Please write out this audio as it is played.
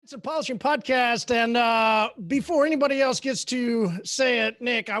It's a Polishing Podcast. And before anybody else gets to say it,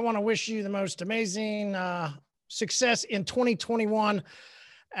 Nick, I want to wish you the most amazing success in 2021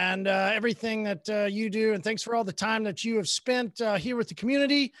 and everything that you do. And thanks for all the time that you have spent here with the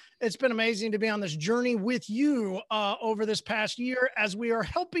community. It's been amazing to be on this journey with you over this past year as we are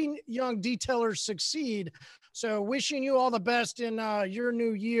helping young detailers succeed. So wishing you all the best in your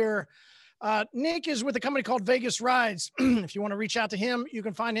new year. Nick is with a company called Vegas Rides. If you want to reach out to him, you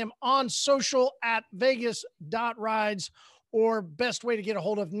can find him on social at vegas.rides, or best way to get a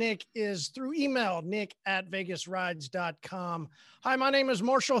hold of Nick is through email, nick@vegasrides.com. Hi, my name is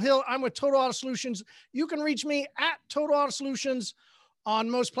Marshall Hill. I'm with Total Auto Solutions. You can reach me at Total Auto Solutions on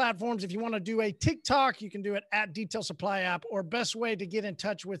most platforms. If you want to do a TikTok, you can do it at Detail Supply App, or best way to get in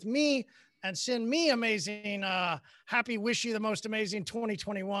touch with me and send me amazing, happy, wish you the most amazing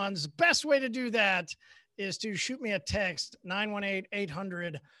 2021s. Best way to do that is to shoot me a text,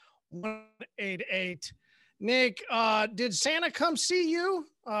 918-800-188. Nick, did Santa come see you?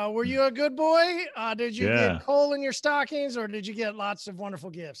 Were you a good boy? Did you get coal in your stockings, or did you get lots of wonderful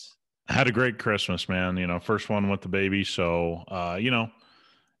gifts? I had a great Christmas, man. First one with the baby. So,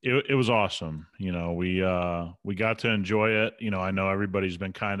 it was awesome. We got to enjoy it. I know everybody's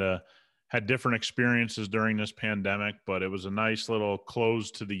been had different experiences during this pandemic, but it was a nice little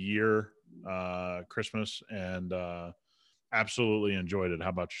close to the year, Christmas, and absolutely enjoyed it. How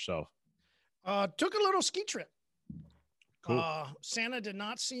about yourself? Took a little ski trip. Cool. Santa did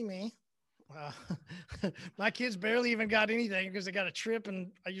not see me. My kids barely even got anything because they got a trip,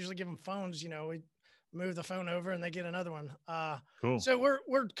 and I usually give them phones. We move the phone over and they get another one. Cool. So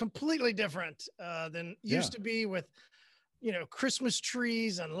we're completely different than used to be with, Christmas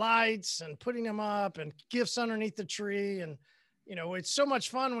trees and lights and putting them up and gifts underneath the tree. And, it's so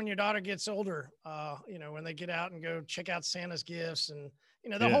much fun when your daughter gets older, when they get out and go check out Santa's gifts. And,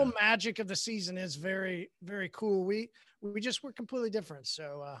 the whole magic of the season is very, very cool. We're completely different.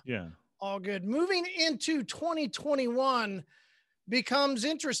 So, all good. Moving into 2021 becomes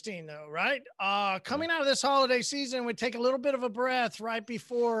interesting though, right? Coming out of this holiday season, we take a little bit of a breath right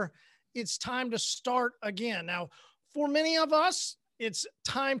before it's time to start again. Now, for many of us, it's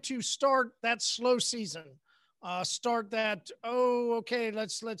time to start that slow season. Start that,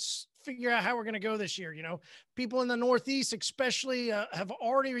 let's figure out how we're going to go this year. People in the Northeast especially have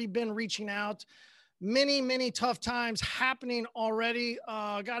already been reaching out. Many, many tough times happening already.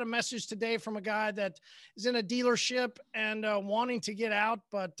 Got a message today from a guy that is in a dealership and wanting to get out,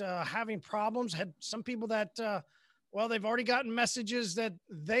 but having problems. Had some people that, they've already gotten messages that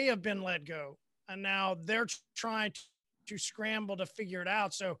they have been let go, and now they're trying to scramble to figure it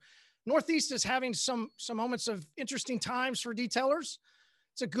out. So Northeast is having some moments of interesting times for detailers.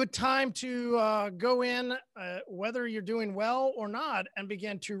 It's a good time to go in, whether you're doing well or not, and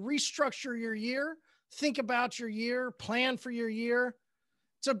begin to restructure your year, think about your year, plan for your year.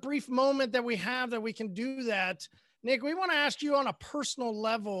 It's a brief moment that we have that we can do that. Nick, we want to ask you on a personal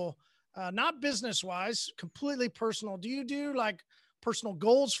level, not business-wise, completely personal. Do you do like personal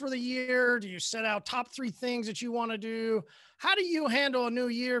goals for the year? Do you set out top 3 things that you want to do? How do you handle a new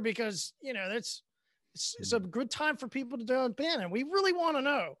year? Because, it's a good time for people to jump in, and we really want to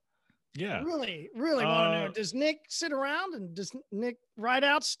know. Yeah. Really, really want to know. Does Nick sit around and does Nick write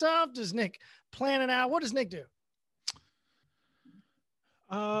out stuff? Does Nick plan it out? What does Nick do?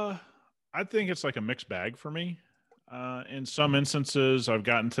 I think it's like a mixed bag for me. In some instances, I've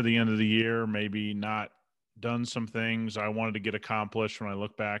gotten to the end of the year, maybe not done some things I wanted to get accomplished when I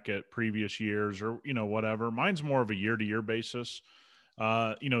look back at previous years or, whatever. Mine's more of a year-to-year basis.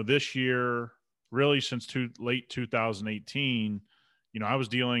 This year, really since late 2018, I was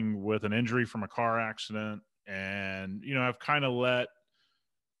dealing with an injury from a car accident, and, I've kind of let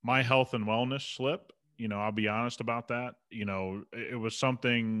my health and wellness slip. I'll be honest about that. It was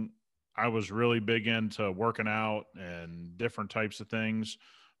something I was really big into, working out and different types of things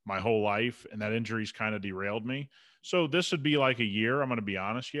my whole life, and that injury's kind of derailed me. So this would be like a year. I'm going to be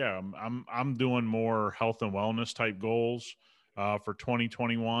honest. Yeah. I'm doing more health and wellness type goals for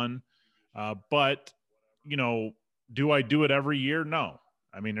 2021. But do I do it every year? No.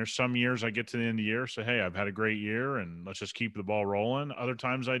 I mean, there's some years I get to the end of the year, say, hey, I've had a great year and let's just keep the ball rolling. Other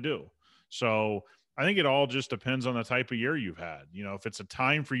times I do. So I think it all just depends on the type of year you've had. If it's a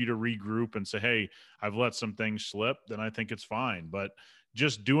time for you to regroup and say, hey, I've let some things slip, then I think it's fine. But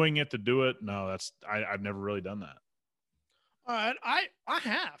just doing it to do it, no, I've never really done that. All right. I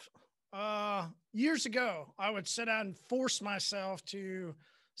have. Years ago, I would sit out and force myself to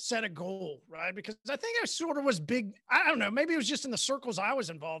set a goal, right? Because I think I sort of was big. I don't know. Maybe it was just in the circles I was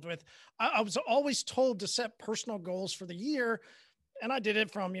involved with. I was always told to set personal goals for the year. and I did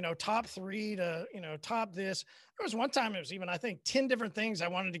it from, top 3 to, top this. There was one time it was even, I think, 10 different things I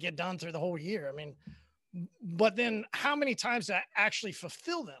wanted to get done through the whole year. I mean, but then how many times did I actually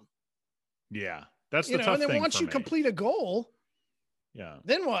fulfill them? Yeah. That's the tough and then thing once for you me. complete a goal, yeah,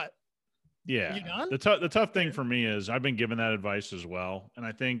 then what? Yeah. You done? The tough thing for me is I've been given that advice as well. And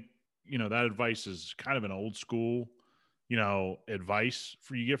I think, that advice is kind of an old school, advice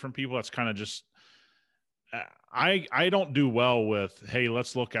for you get from people. That's kind of just, I don't do well with, hey,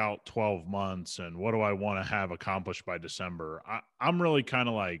 let's look out 12 months and what do I want to have accomplished by December? I'm really kind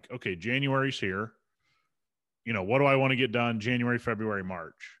of like, okay, January's here. What do I want to get done January, February,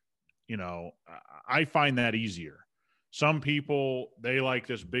 March? I find that easier. Some people, they like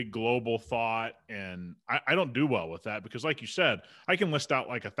this big global thought, and I don't do well with that because, like you said, I can list out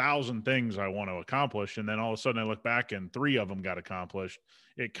like 1,000 things I want to accomplish, and then all of a sudden I look back and 3 of them got accomplished.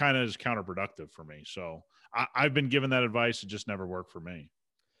 It kind of is counterproductive for me. So I've been given that advice. It just never worked for me.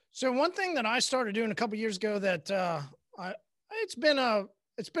 So one thing that I started doing a couple years ago that it's been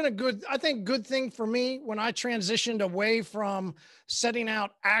a good, I think, good thing for me when I transitioned away from setting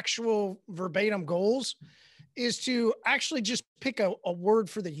out actual verbatim goals is to actually just pick a word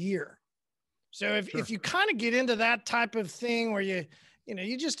for the year. So if you kind of get into that type of thing where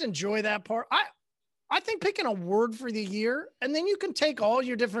you just enjoy that part, I think picking a word for the year, and then you can take all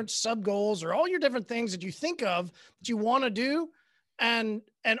your different sub goals or all your different things that you think of that you want to do and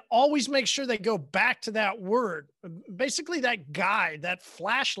always make sure they go back to that word, basically that guide, that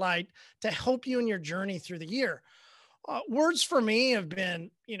flashlight to help you in your journey through the year. Words for me have been,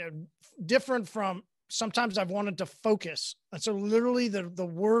 different from sometimes I've wanted to focus. And so literally the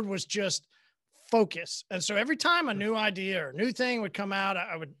word was just focus. And so every time a new idea or new thing would come out,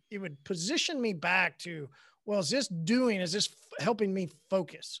 it would position me back to, well, is this helping me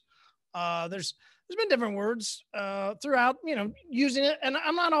focus? There's been different words throughout, using it. And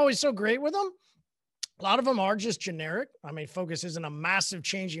I'm not always so great with them. A lot of them are just generic. I mean, focus isn't a massive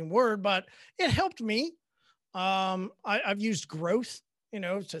changing word, but it helped me. I've used growth,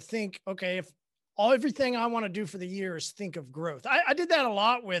 to think, okay, if everything I want to do for the year is think of growth. I did that a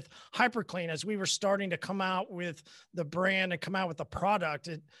lot with HyperClean as we were starting to come out with the brand and come out with the product.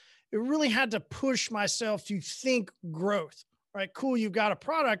 It really had to push myself to think growth, right? Cool. You've got a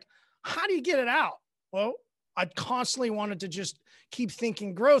product. How do you get it out? Well, I constantly wanted to just keep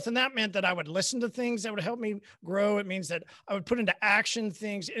thinking growth. And that meant that I would listen to things that would help me grow. It means that I would put into action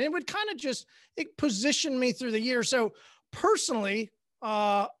things, and it would kind of it positioned me through the year. So personally,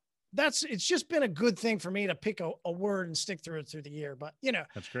 it's just been a good thing for me to pick a word and stick through it through the year. But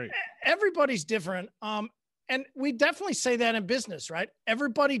that's great. Everybody's different. And we definitely say that in business, right?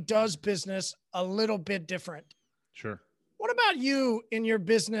 Everybody does business a little bit different. Sure. What about you in your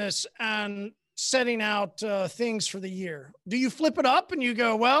business and setting out things for the year? Do you flip it up and you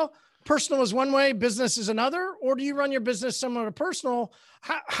go, well, personal is one way, business is another? Or do you run your business similar to personal?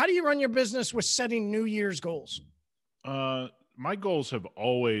 How do you run your business with setting New Year's goals? My goals have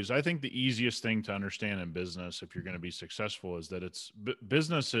always, I think the easiest thing to understand in business, if you're going to be successful, is that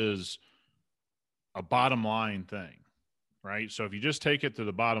business is a bottom line thing, right? So if you just take it to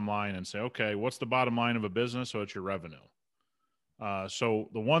the bottom line and say, okay, what's the bottom line of a business? So it's your revenue. So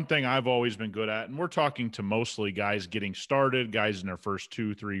the one thing I've always been good at, and we're talking to mostly guys getting started, guys in their first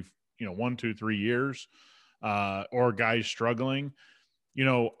 1, 2, 3 years, or guys struggling,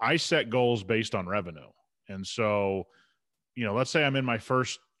 I set goals based on revenue. And so, let's say I'm in my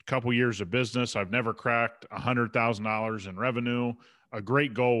first couple years of business. I've never cracked $100,000 in revenue. A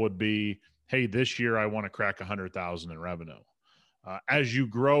great goal would be, hey, this year I want to crack 100,000 in revenue. As you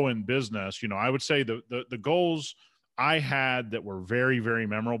grow in business, I would say the goals I had that were very, very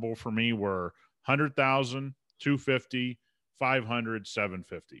memorable for me were 100,000, 250, 500,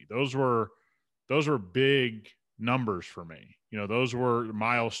 750. Those were big numbers for me. Those were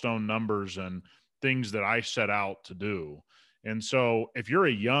milestone numbers and things that I set out to do. And so if you're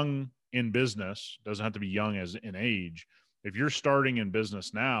a young in business, doesn't have to be young as in age. If you're starting in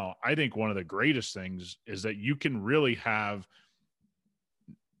business now, I think one of the greatest things is that you can really have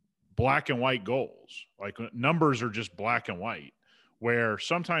black and white goals. Like numbers are just black and white, where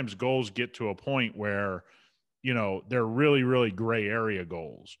sometimes goals get to a point where, they're really, really gray area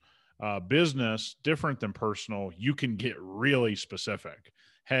goals. Business, different than personal, you can get really specific.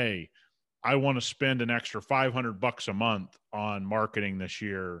 Hey, I want to spend an extra $500 a month on marketing this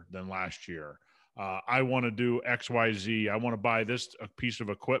year than last year. I want to do X, Y, Z. I want to buy a piece of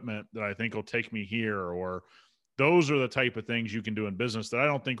equipment that I think will take me here. Or those are the type of things you can do in business that I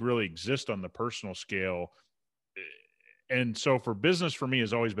don't think really exist on the personal scale. And so for business, for me,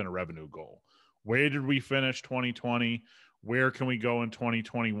 has always been a revenue goal. Where did we finish 2020? Where can we go in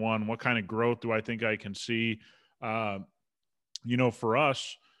 2021? What kind of growth do I think I can see? For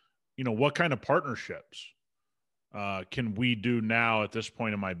us, what kind of partnerships can we do now at this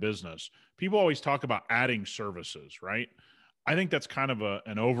point in my business? People always talk about adding services, right? I think that's kind of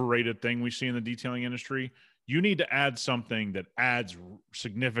an overrated thing we see in the detailing industry. You need to add something that adds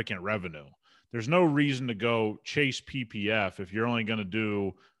significant revenue. There's no reason to go chase PPF if you're only going to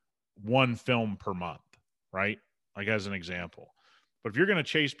do one film per month, right? Like as an example. But if you're going to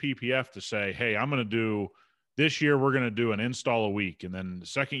chase PPF to say, hey, I'm going to do this year, we're going to do an install a week. And then the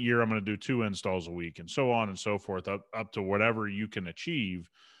second year, I'm going to do 2 installs a week, and so on and so forth, up to whatever you can achieve.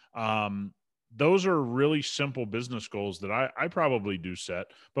 Those are really simple business goals that I probably do set,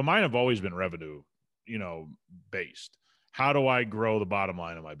 but mine have always been revenue, based. How do I grow the bottom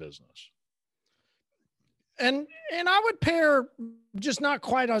line of my business? And I would pair just not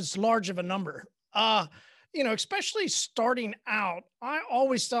quite as large of a number. Especially starting out, I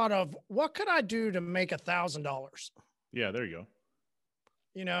always thought of what could I do to make $1,000? Yeah, there you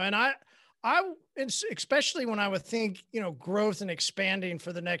go. And I, especially when I would think, growth and expanding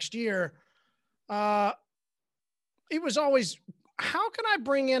for the next year, it was always, how can I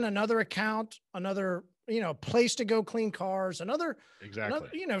bring in another account, another, place to go clean cars,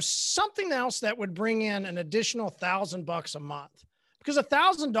 exactly, something else that would bring in an additional $1,000 a month, because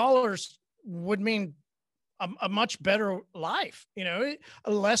 $1,000 would mean a much better life,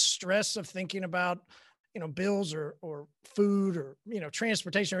 less stress of thinking about, bills or food or,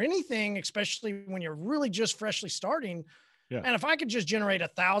 transportation or anything, especially when you're really just freshly starting. Yeah. And if I could just generate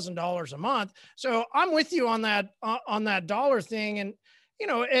 $1,000 a month. So I'm with you on that dollar thing. And,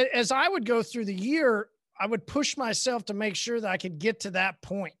 as I would go through the year, I would push myself to make sure that I could get to that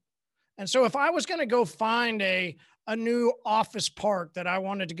point. And so if I was going to go find a new office park that I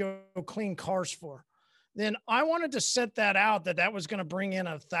wanted to go clean cars for, then I wanted to set that out that was going to bring in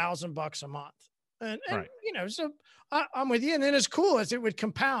 $1,000 a month. And right. So I'm with you. And then as cool as it would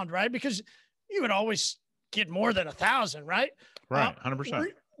compound, right? Because you would always get more than 1,000, right? Right. 100%.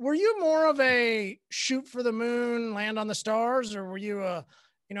 Were you more of a shoot for the moon, land on the stars, or were you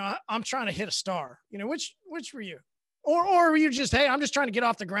I'm trying to hit a star, which were you? Or were you just, hey, I'm just trying to get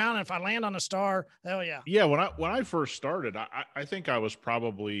off the ground, and if I land on a star, hell yeah. Yeah. When I first started, I think I was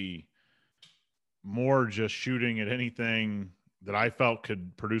probably more just shooting at anything that I felt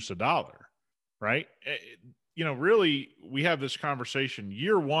could produce $1, right? Really, we have this conversation.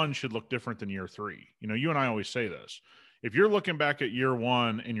 Year one should look different than year 3. You and I always say this. If you're looking back at year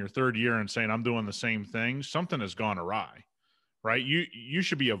one in your third year and saying, I'm doing the same thing, something has gone awry, right? You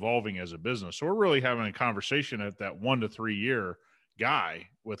should be evolving as a business. So we're really having a conversation at that 1 to 3 year guy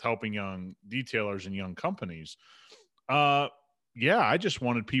with helping young detailers and young companies. Yeah, I just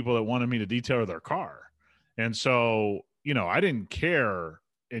wanted people that wanted me to detail their car. And so, I didn't care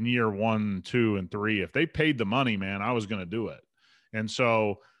in year 1, 2, and 3. If they paid the money, man, I was going to do it. And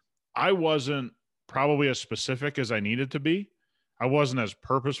so I wasn't probably as specific as I needed to be. I wasn't as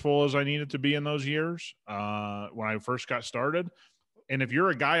purposeful as I needed to be in those years when I first got started. And if you're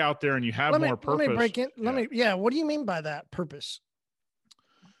a guy out there and you have more purpose. What do you mean by that, purpose?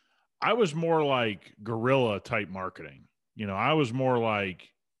 I was more like guerrilla type marketing. I was more like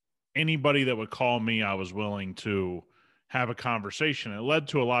anybody that would call me, I was willing to have a conversation. It led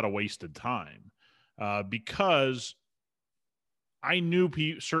to a lot of wasted time because I knew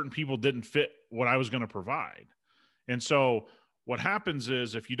certain people didn't fit what I was going to provide. And so what happens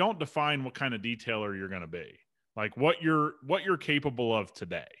is if you don't define what kind of detailer you're going to be, like what you're capable of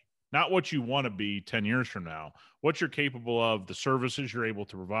today, not what you want to be 10 years from now, what you're capable of, the services you're able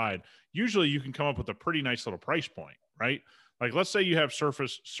to provide, usually you can come up with a pretty nice little price point, right? Like let's say you have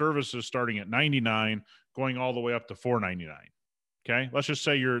services starting at $99, going all the way up to $499. Okay. Let's just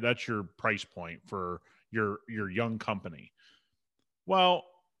say that's your price point for your young company. Well,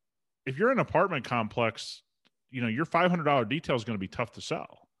 if you're in an apartment complex, your $500 detail is going to be tough to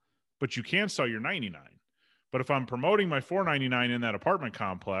sell, but you can sell your $99. But if I'm promoting my $499 in that apartment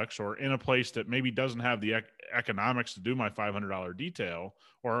complex or in a place that maybe doesn't have the economics to do my $500 detail,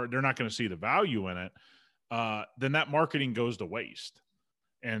 or they're not going to see the value in it, then that marketing goes to waste.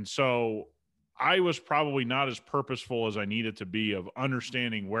 And so I was probably not as purposeful as I needed to be of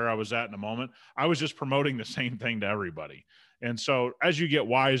understanding where I was at in a moment. I was just promoting the same thing to everybody. And so as you get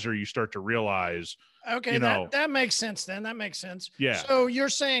wiser, you start to realize, okay, that makes sense then. That makes sense. Yeah. So you're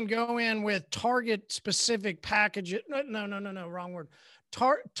saying go in with target specific packages. No, wrong word.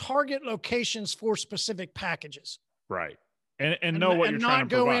 Target locations for specific packages. Right. And know what you're trying to provide. And not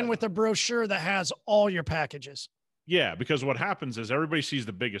go in with a brochure that has all your packages. Yeah, because what happens is everybody sees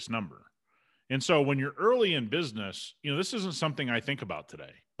the biggest number. And so when you're early in business, this isn't something I think about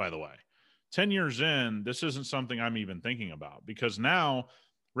today, by the way. 10 years in, this isn't something I'm even thinking about, because now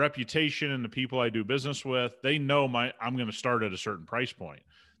reputation and the people I do business with, they know I'm going to start at a certain price point.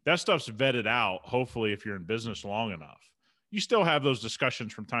 That stuff's vetted out, hopefully, if you're in business long enough. You still have those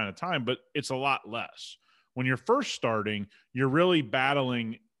discussions from time to time, but it's a lot less. When you're first starting, you're really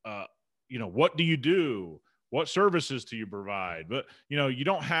battling, what do you do? What services do you provide? But, you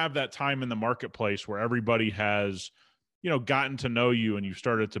don't have that time in the marketplace where everybody has, gotten to know you and you've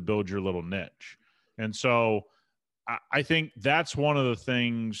started to build your little niche. And so I think that's one of the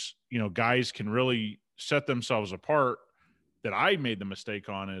things, guys can really set themselves apart that I made the mistake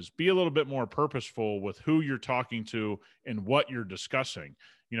on, is be a little bit more purposeful with who you're talking to and what you're discussing.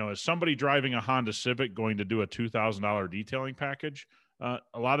 Is somebody driving a Honda Civic going to do a $2,000 detailing package?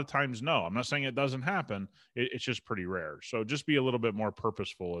 A lot of times, no. I'm not saying it doesn't happen. It's just pretty rare. So just be a little bit more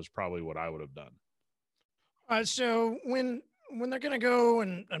purposeful is probably what I would have done. So when they're going to go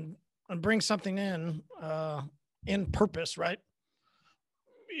and bring something in purpose, right?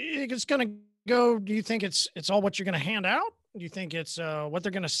 It's going to go. Do you think it's all what you're going to hand out? Do you think it's what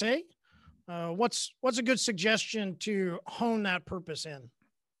they're going to say? What's a good suggestion to hone that purpose in?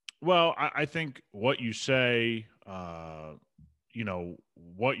 Well, I think what you say,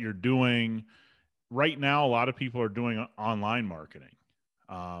 what you're doing right now, a lot of people are doing online marketing,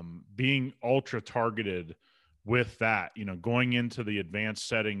 being ultra targeted with that, going into the advanced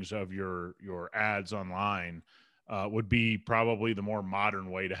settings of your ads online would be probably the more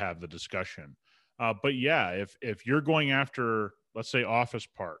modern way to have the discussion. But yeah, if you're going after, let's say, office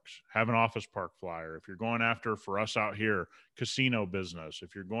parks, have an office park flyer. If you're going after, for us out here, casino business,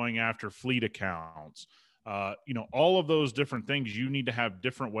 if you're going after fleet accounts, all of those different things, you need to have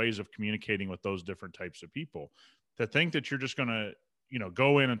different ways of communicating with those different types of people. To think that you're just going to,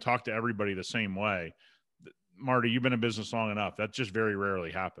 go in and talk to everybody the same way. Marty, you've been in business long enough. That just very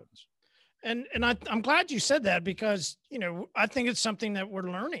rarely happens. And I'm glad you said that, because, I think it's something that we're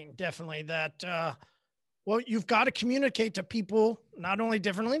learning, definitely, that, you've got to communicate to people not only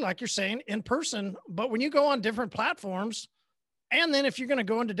differently, like you're saying, in person, but when you go on different platforms, and then if you're going to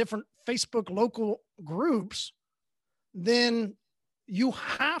go into different Facebook local groups, then you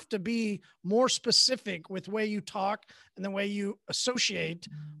have to be more specific with the way you talk and the way you associate.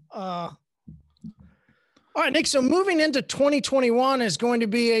 All right, Nick, so moving into 2021 is going to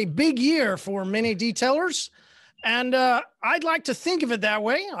be a big year for many detailers. And I'd like to think of it that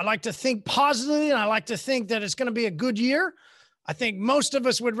way. I like to think positively, and I like to think that it's going to be a good year. I think most of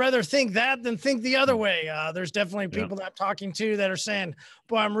us would rather think that than think the other way. There's definitely people that I'm talking to that are saying,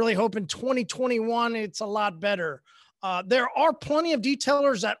 boy, I'm really hoping 2021, it's a lot better. There are plenty of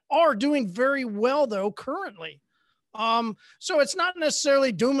detailers that are doing very well, though, currently. So it's not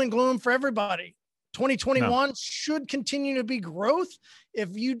necessarily doom and gloom for everybody. 2021 should continue to be growth.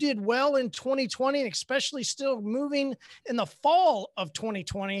 If you did well in 2020, and especially still moving in the fall of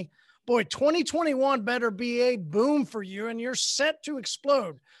 2020, boy, 2021 better be a boom for you, and you're set to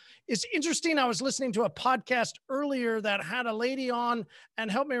explode. It's interesting. I was listening to a podcast earlier that had a lady on, and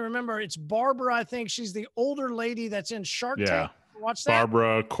help me remember, it's Barbara. I think she's the older lady that's in Shark Tank. Watch that.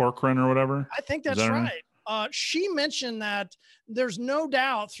 Barbara Corcoran or whatever. I think that's right. She mentioned that there's no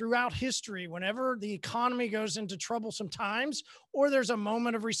doubt throughout history, whenever the economy goes into troublesome times, or there's a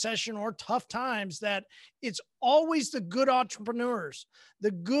moment of recession or tough times, that it's always the good entrepreneurs,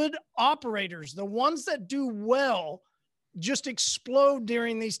 the good operators, the ones that do well, just explode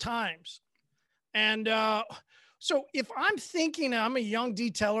during these times. And so if I'm thinking I'm a young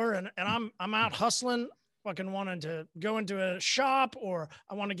detailer and I'm out hustling, fucking wanting to go into a shop, or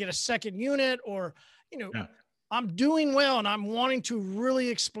I want to get a second unit, or I'm doing well and I'm wanting to really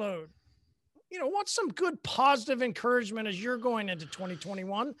explode. What's some good positive encouragement as you're going into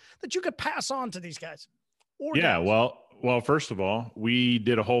 2021 that you could pass on to these guys? Well, first of all, we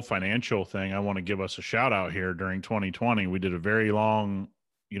did a whole financial thing. I want to give us a shout out here during 2020. We did a very long,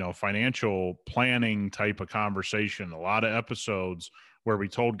 financial planning type of conversation, a lot of episodes where we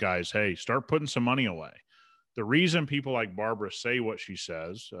told guys, hey, start putting some money away. The reason people like Barbara say what she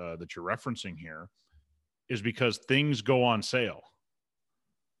says that you're referencing here is because things go on sale.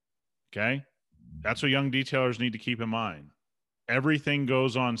 Okay. That's what young detailers need to keep in mind. Everything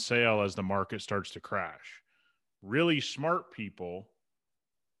goes on sale as the market starts to crash. Really smart people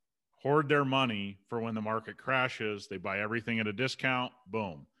hoard their money for when the market crashes. They buy everything at a discount.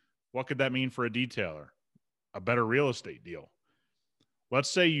 Boom. What could that mean for a detailer? A better real estate deal. Let's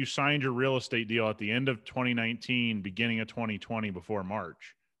say you signed your real estate deal at the end of 2019, beginning of 2020, before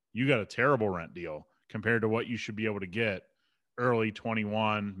March. You got a terrible rent deal compared to what you should be able to get early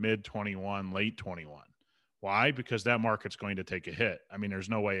 21, mid 21, late 21. Why? Because that market's going to take a hit. I mean, there's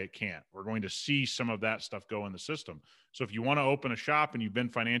no way it can't. We're going to see some of that stuff go in the system. So if you want to open a shop and you've been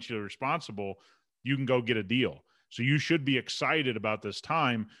financially responsible, you can go get a deal. So you should be excited about this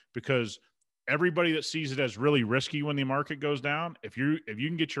time, because everybody that sees it as really risky when the market goes down, if you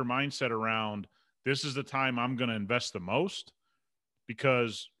can get your mindset around, this is the time I'm going to invest the most,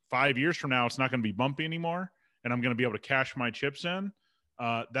 because 5 years from now, it's not going to be bumpy anymore, and I'm going to be able to cash my chips in.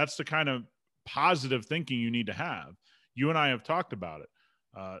 That's the kind of positive thinking you need to have. You and I have talked about it.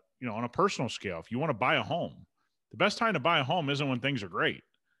 On a personal scale, if you want to buy a home, the best time to buy a home isn't when things are great.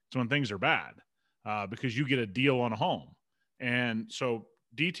 It's when things are bad, because you get a deal on a home. And so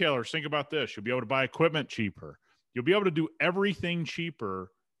detailers, think about this. You'll be able to buy equipment cheaper. You'll be able to do everything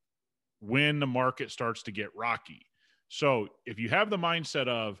cheaper when the market starts to get rocky. So if you have the mindset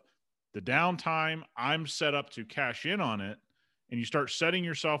of the downtime, I'm set up to cash in on it, and you start setting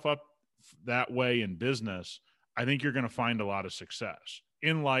yourself up that way in business, I think you're going to find a lot of success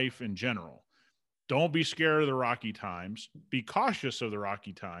in life in general. Don't be scared of the rocky times. Be cautious of the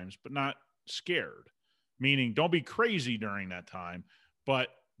rocky times, but not scared. Meaning, don't be crazy during that time, but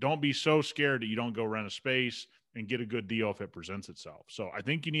don't be so scared that you don't go rent a space and get a good deal if it presents itself. So I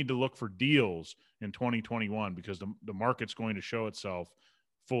think you need to look for deals in 2021, because the market's going to show itself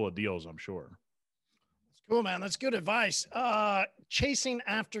full of deals, I'm sure. Cool, man. That's good advice. Chasing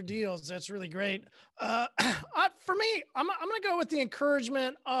after deals. That's really great. For me, I'm going to go with the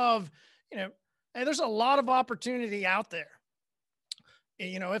encouragement of, hey, there's a lot of opportunity out there.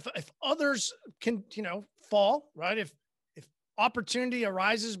 If others can, fall, right? If opportunity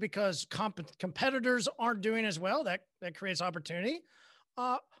arises because competitors aren't doing as well, that creates opportunity.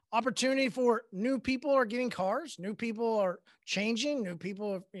 Opportunity for new people are getting cars, new people are changing, new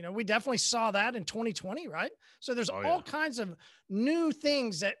people, we definitely saw that in 2020, right? So there's all kinds of new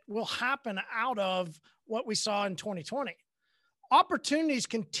things that will happen out of what we saw in 2020. Opportunities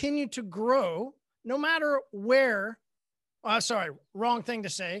continue to grow no matter where, wrong thing to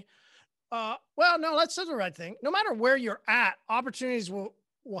say. No, let's say the right thing. No matter where you're at, opportunities will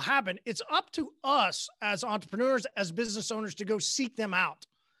happen. It's up to us as entrepreneurs, as business owners, to go seek them out.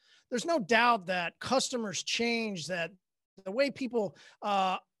 There's no doubt that customers change, that the way people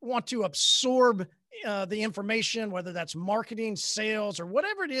want to absorb the information, whether that's marketing, sales, or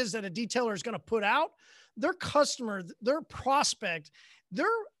whatever it is that a detailer is going to put out, their customer, their prospect, their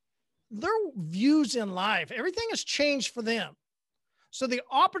views in life, everything has changed for them. So the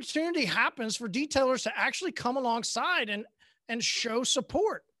opportunity happens for detailers to actually come alongside and show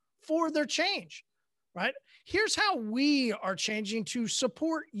support for their change, right? Here's how we are changing to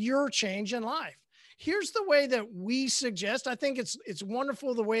support your change in life. Here's the way that we suggest. I think it's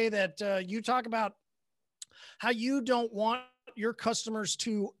wonderful the way that you talk about how you don't want your customers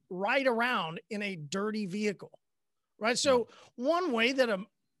to ride around in a dirty vehicle, right? So one way that a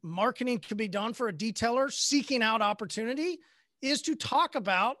marketing can be done for a detailer seeking out opportunity is to talk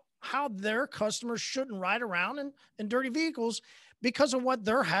about how their customers shouldn't ride around in dirty vehicles because of what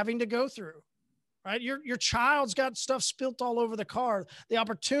they're having to go through. Right? Your child's got stuff spilt all over the car. The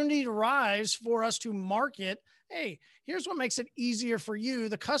opportunity to rise for us to market, hey, here's what makes it easier for you,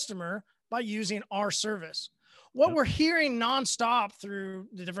 the customer, by using our service. What we're hearing nonstop through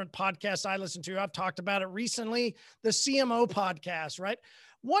the different podcasts I listen to, I've talked about it recently, the CMO podcast, right?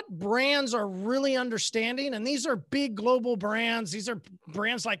 What brands are really understanding, and these are big global brands. These are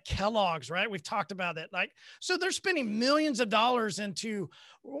brands like Kellogg's, right? We've talked about it. So they're spending millions of dollars into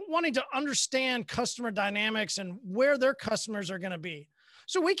wanting to understand customer dynamics and where their customers are going to be.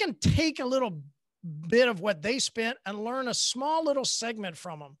 So we can take a little bit of what they spent and learn a small little segment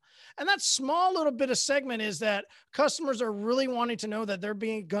from them. And that small little bit of segment is that customers are really wanting to know that they're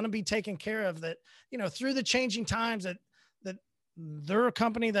going to be taken care of, that, through the changing times, that they're a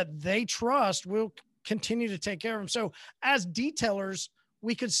company that they trust will continue to take care of them. So as detailers,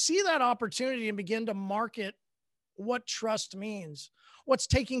 we could see that opportunity and begin to market what trust means, what's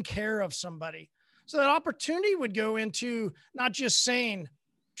taking care of somebody. So that opportunity would go into not just saying,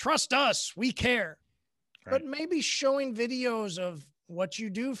 trust us, we care, right, but maybe showing videos of what you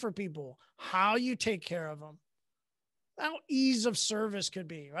do for people, how you take care of them, how ease of service could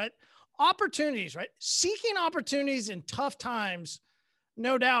be, right? Opportunities, right? Seeking opportunities in tough times,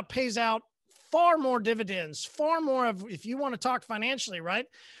 no doubt pays out far more dividends, far more of, if you want to talk financially, right?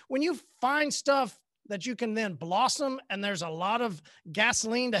 When you find stuff that you can then blossom, and there's a lot of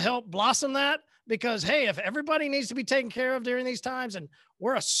gasoline to help blossom that, because, hey, if everybody needs to be taken care of during these times and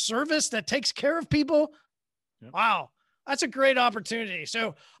we're a service that takes care of people, wow, That's a great opportunity.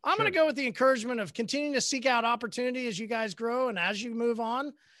 So I'm going to go with the encouragement of continuing to seek out opportunity as you guys grow and as you move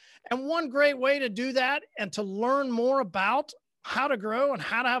on. And one great way to do that and to learn more about how to grow and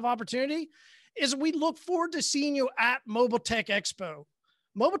how to have opportunity is we look forward to seeing you at Mobile Tech Expo.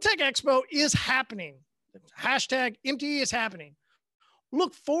 Mobile Tech Expo is happening. Hashtag MTE is happening.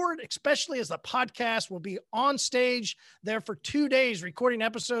 Look forward, especially as the podcast will be on stage there for 2 days, recording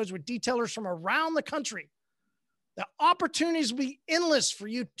episodes with detailers from around the country. The opportunities will be endless for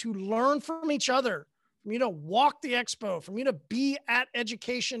you to learn from each other, for you to walk the expo, for you to be at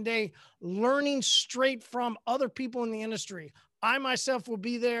Education Day, learning straight from other people in the industry. I myself will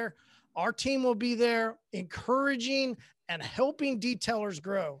be there. Our team will be there, encouraging and helping detailers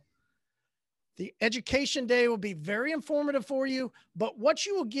grow. The Education Day will be very informative for you, but what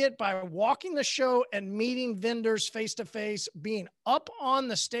you will get by walking the show and meeting vendors face-to-face, being up on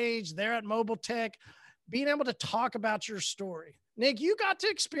the stage there at Mobile Tech, being able to talk about your story. Nick, you got to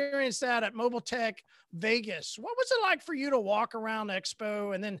experience that at Mobile Tech Vegas. What was it like for you to walk around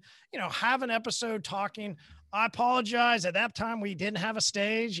Expo and then, have an episode talking? I apologize. At that time, we didn't have a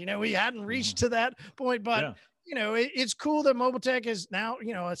stage. We hadn't reached to that point, but it's cool that Mobile Tech is now,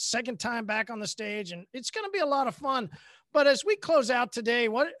 a second time back on the stage, and it's going to be a lot of fun. But as we close out today,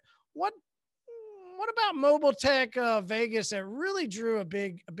 what about Mobile Tech Vegas that really drew a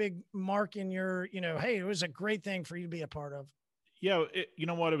big mark in your, hey, it was a great thing for you to be a part of? Yeah, you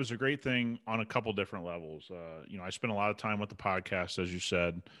know what? It was a great thing on a couple different levels. I spent a lot of time with the podcast, as you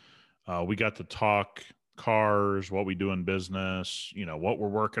said. We got to talk cars, what we do in business, what we're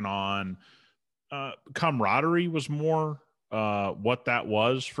working on. Camaraderie was more what that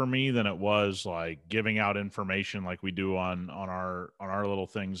was for me than it was like giving out information like we do on our little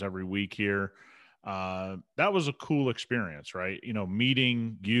things every week here. That was a cool experience, right?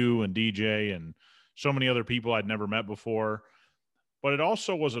 Meeting you and DJ and so many other people I'd never met before. But it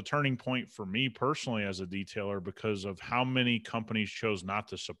also was a turning point for me personally as a detailer because of how many companies chose not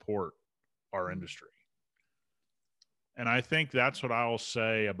to support our industry. And I think that's what I'll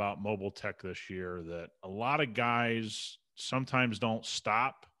say about Mobile Tech this year, that a lot of guys sometimes don't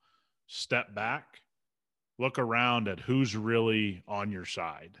step back, look around at who's really on your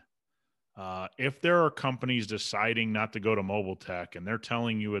side. If there are companies deciding not to go to Mobile Tech and they're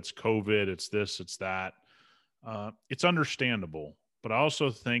telling you it's COVID, it's this, it's that, it's understandable. But I also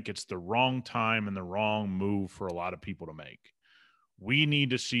think it's the wrong time and the wrong move for a lot of people to make. We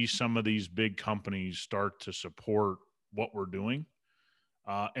need to see some of these big companies start to support what we're doing.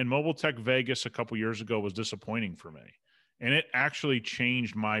 And Mobile Tech Vegas a couple years ago was disappointing for me. And it actually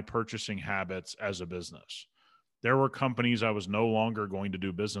changed my purchasing habits as a business. There were companies I was no longer going to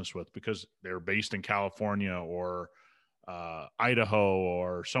do business with because they're based in California or Idaho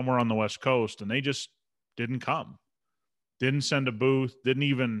or somewhere on the West Coast, and they just didn't come. Didn't send a booth, didn't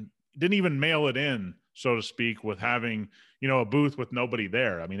even mail it in, so to speak, with having, a booth with nobody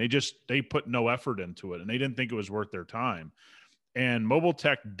there. I mean, they put no effort into it and they didn't think it was worth their time. And Mobile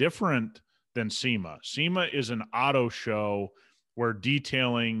Tech, different than SEMA. SEMA is an auto show where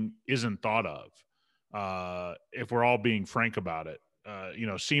detailing isn't thought of. If we're all being frank about it,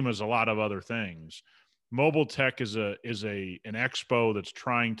 SEMA is a lot of other things. Mobile Tech is an expo that's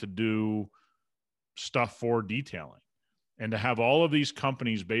trying to do stuff for detailing. And to have all of these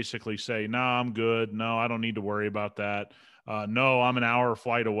companies basically say, no, I'm good. No, I don't need to worry about that. No, I'm an hour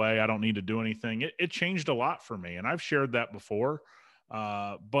flight away. I don't need to do anything. It changed a lot for me. And I've shared that before.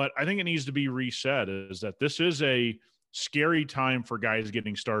 But I think it needs to be reset, is that this is a scary time for guys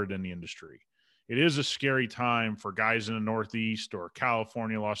getting started in the industry. It is a scary time for guys in the Northeast or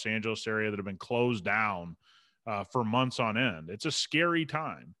California, Los Angeles area that have been closed down for months on end. It's a scary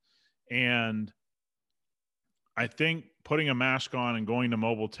time. And I think putting a mask on and going to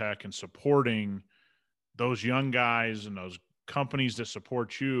Mobile Tech and supporting those young guys and those companies that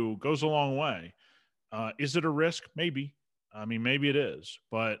support you goes a long way. Is it a risk? Maybe. I mean, maybe it is.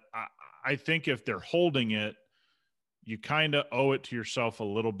 But I think if they're holding it, you kind of owe it to yourself a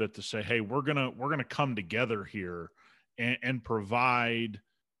little bit to say, hey, we're gonna come together here and provide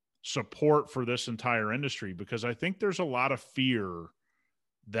support for this entire industry, because I think there's a lot of fear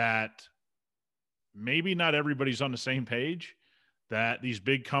that maybe not everybody's on the same page, that these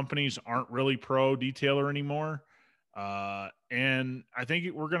big companies aren't really pro detailer anymore. And I think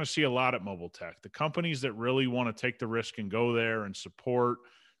we're going to see a lot at Mobile Tech. The companies that really want to take the risk and go there and support.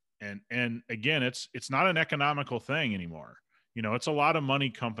 And again, it's not an economical thing anymore. It's a lot of money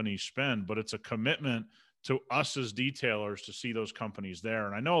companies spend, but it's a commitment to us as detailers to see those companies there.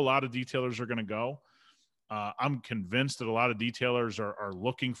 And I know a lot of detailers are going to go. I'm convinced that a lot of detailers are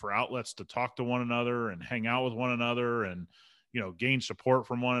looking for outlets to talk to one another and hang out with one another and, gain support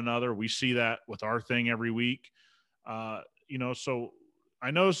from one another. We see that with our thing every week. So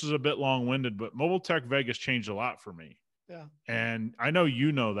I know this is a bit long-winded, but Mobile Tech Vegas changed a lot for me. Yeah. And I know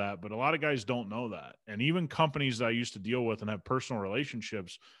you know that, but a lot of guys don't know that. And even companies that I used to deal with and have personal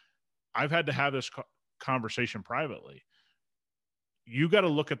relationships, I've had to have this conversation privately. You got to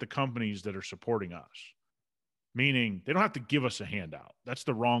look at the companies that are supporting us, meaning they don't have to give us a handout. That's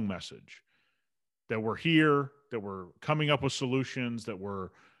the wrong message. That we're here, that we're coming up with solutions, that we're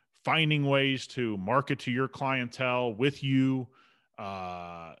finding ways to market to your clientele with you,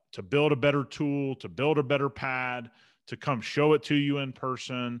 to build a better tool, to build a better pad, to come show it to you in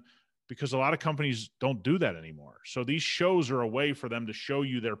person, because a lot of companies don't do that anymore. So these shows are a way for them to show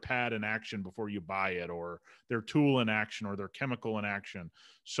you their pad in action before you buy it, or their tool in action, or their chemical in action.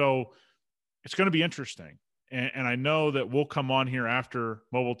 So it's going to be interesting. And I know that we'll come on here after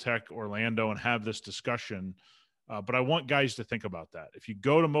Mobile Tech Orlando and have this discussion. But I want guys to think about that. If you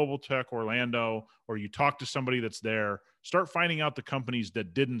go to Mobile Tech Orlando or you talk to somebody that's there, start finding out the companies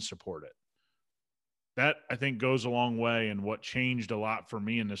that didn't support it. That, I think, goes a long way and what changed a lot for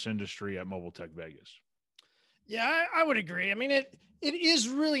me in this industry at Mobile Tech Vegas. Yeah, I would agree. I mean, it is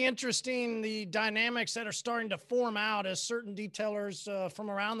really interesting, the dynamics that are starting to form out as certain detailers from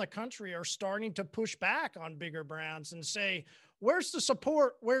around the country are starting to push back on bigger brands and say, where's the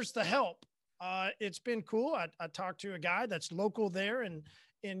support? Where's the help? It's been cool. I talked to a guy that's local there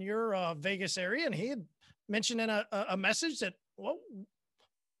in your Vegas area, and he had mentioned in a message that, well,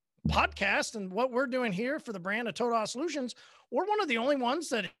 podcast and what we're doing here for the brand of Total Solutions, we're one of the only ones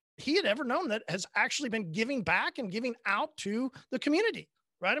that he had ever known that has actually been giving back and giving out to the community,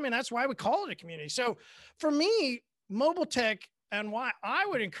 right? I mean, that's why we call it a community. So for me, Mobile Tech, and why I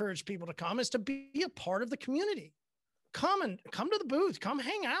would encourage people to come, is to be a part of the community. Come to the booth, come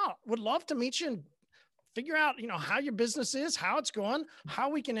hang out. Would love to meet you and figure out, how your business is, how it's going, how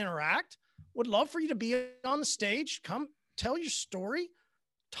we can interact. Would love for you to be on the stage, come tell your story,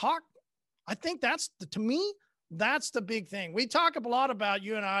 talk. I think to me, that's the big thing. We talk a lot about,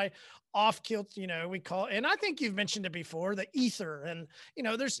 you and I, off kilt, we call, and I think you've mentioned it before, the ether. And,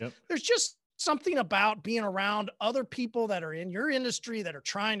 there's just something about being around other people that are in your industry that are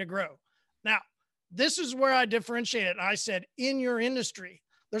trying to grow. Now, this is where I differentiate it. And I said, in your industry,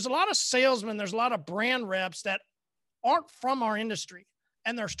 there's a lot of salesmen, there's a lot of brand reps that aren't from our industry.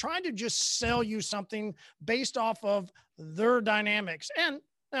 And they're trying to just sell you something based off of their dynamics. And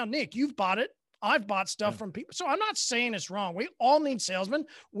now, Nick, you've bought it. I've bought stuff from people. So I'm not saying it's wrong. We all need salesmen.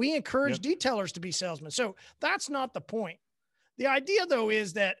 We encourage detailers to be salesmen. So that's not the point. The idea, though,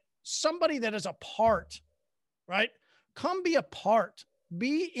 is that somebody that is a part, right? Come be a part.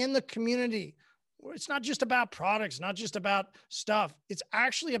 Be in the community. It's not just about products, not just about stuff. It's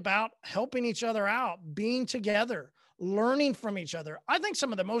actually about helping each other out, being together, learning from each other. I think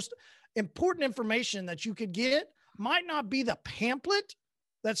some of the most important information that you could get might not be the pamphlet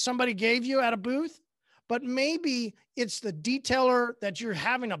that somebody gave you at a booth, but maybe it's the detailer that you're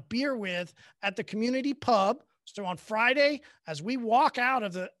having a beer with at the community pub. So on Friday, as we walk out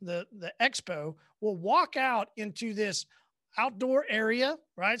of the expo, we'll walk out into this outdoor area,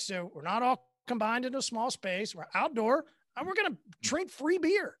 right? So we're not all combined into a small space. We're outdoor and we're going to drink free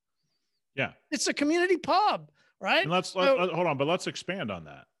beer. Yeah. It's a community pub, right? And hold on, but let's expand on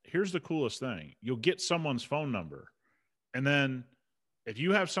that. Here's the coolest thing. You'll get someone's phone number. And then if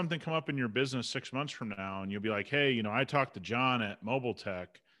you have something come up in your business 6 months from now and you'll be like, hey, I talked to John at Mobile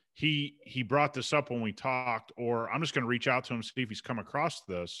Tech. He brought this up when we talked, or I'm just going to reach out to him, see if he's come across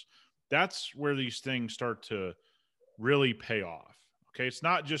this. That's where these things start to really pay off. Okay. It's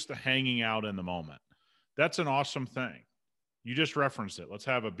not just the hanging out in the moment. That's an awesome thing. You just referenced it. Let's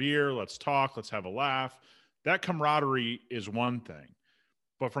have a beer. Let's talk. Let's have a laugh. That camaraderie is one thing.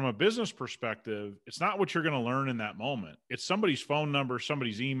 But from a business perspective, it's not what you're going to learn in that moment. It's somebody's phone number,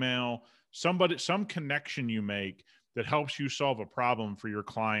 somebody's email, some connection you make that helps you solve a problem for your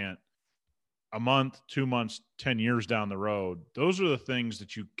client a month, 2 months, 10 years down the road. Those are the things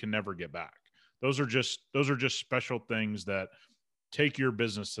that you can never get back. Those are just special things that take your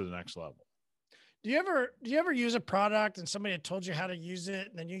business to the next level. Do you ever use a product and somebody had told you how to use it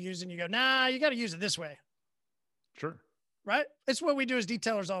and then you use it and you go, nah, you got to use it this way? Sure. Right? It's what we do as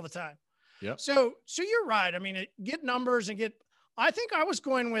detailers all the time. Yeah. So you're right. I mean, get numbers and I think I was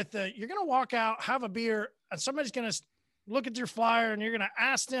going with you're going to walk out, have a beer, and somebody's going to look at your flyer and you're going to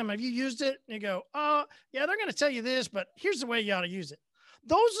ask them, have you used it? And you go, oh yeah, they're going to tell you this, but here's the way you ought to use it.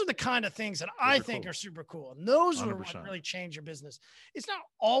 those are the kind of things that I think cool. are super cool. And those are 100%. what really change your business. It's not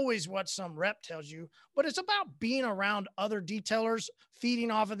always what some rep tells you, but it's about being around other detailers, feeding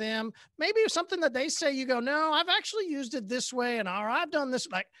off of them. Maybe it's something that they say, you go, no, I've actually used it this way. And or I've done this.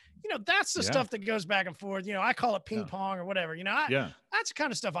 Like, that's the stuff that goes back and forth. I call it ping pong or whatever, that's the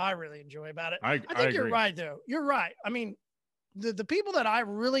kind of stuff I really enjoy about it. I think you're right though. You're right. I mean, the people that I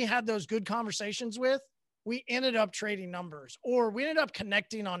really had those good conversations with, we ended up trading numbers, or we ended up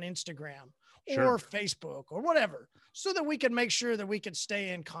connecting on Instagram or Facebook or whatever, so that we could make sure that we could stay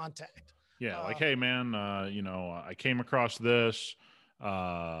in contact. Yeah. Like, hey man, I came across this,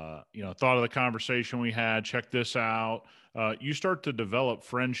 thought of the conversation we had, check this out. You start to develop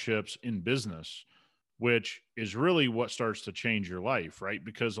friendships in business, which is really what starts to change your life, right?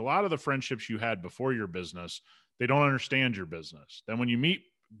 Because a lot of the friendships you had before your business, they don't understand your business. Then when you meet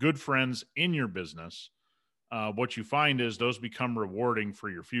good friends in your business, what you find is those become rewarding for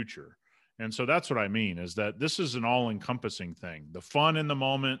your future. And so that's what I mean, is that this is an all-encompassing thing. The fun in the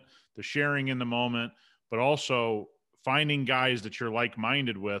moment, the sharing in the moment, but also finding guys that you're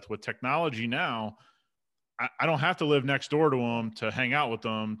like-minded with technology now. I don't have to live next door to them to hang out with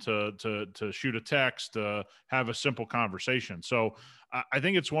them, to shoot a text, to have a simple conversation. So I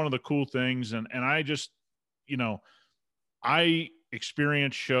think it's one of the cool things. And I just, I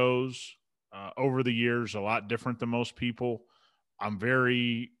experience shows over the years a lot different than most people. I'm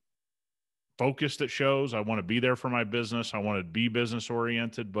very focused at shows. I want to be there for my business. I want to be business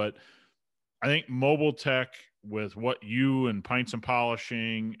oriented, but I think mobile tech, with what you and Pints and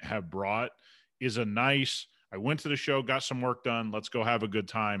Polishing have brought, is a nice, I went to the show, got some work done. Let's go have a good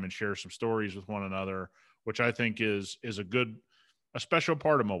time and share some stories with one another, which I think is a special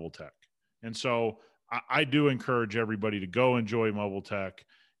part of mobile tech. And so I do encourage everybody to go enjoy mobile tech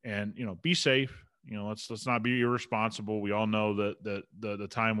and, be safe. Let's not be irresponsible. We all know that the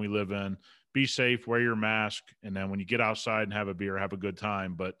time we live in. Be safe, wear your mask, and then when you get outside and have a beer, have a good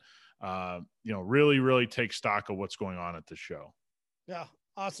time. But really, really take stock of what's going on at the show. Yeah.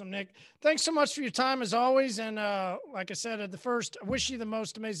 Awesome, Nick. Thanks so much for your time as always. And like I said at the first, I wish you the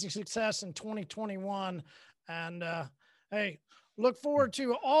most amazing success in 2021. And hey, look forward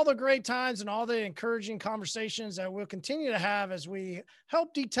to all the great times and all the encouraging conversations that we'll continue to have as we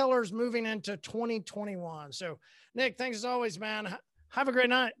help detailers moving into 2021. So, Nick, thanks as always, man. Have a great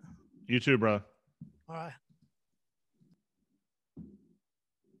night. You too, bro. All right.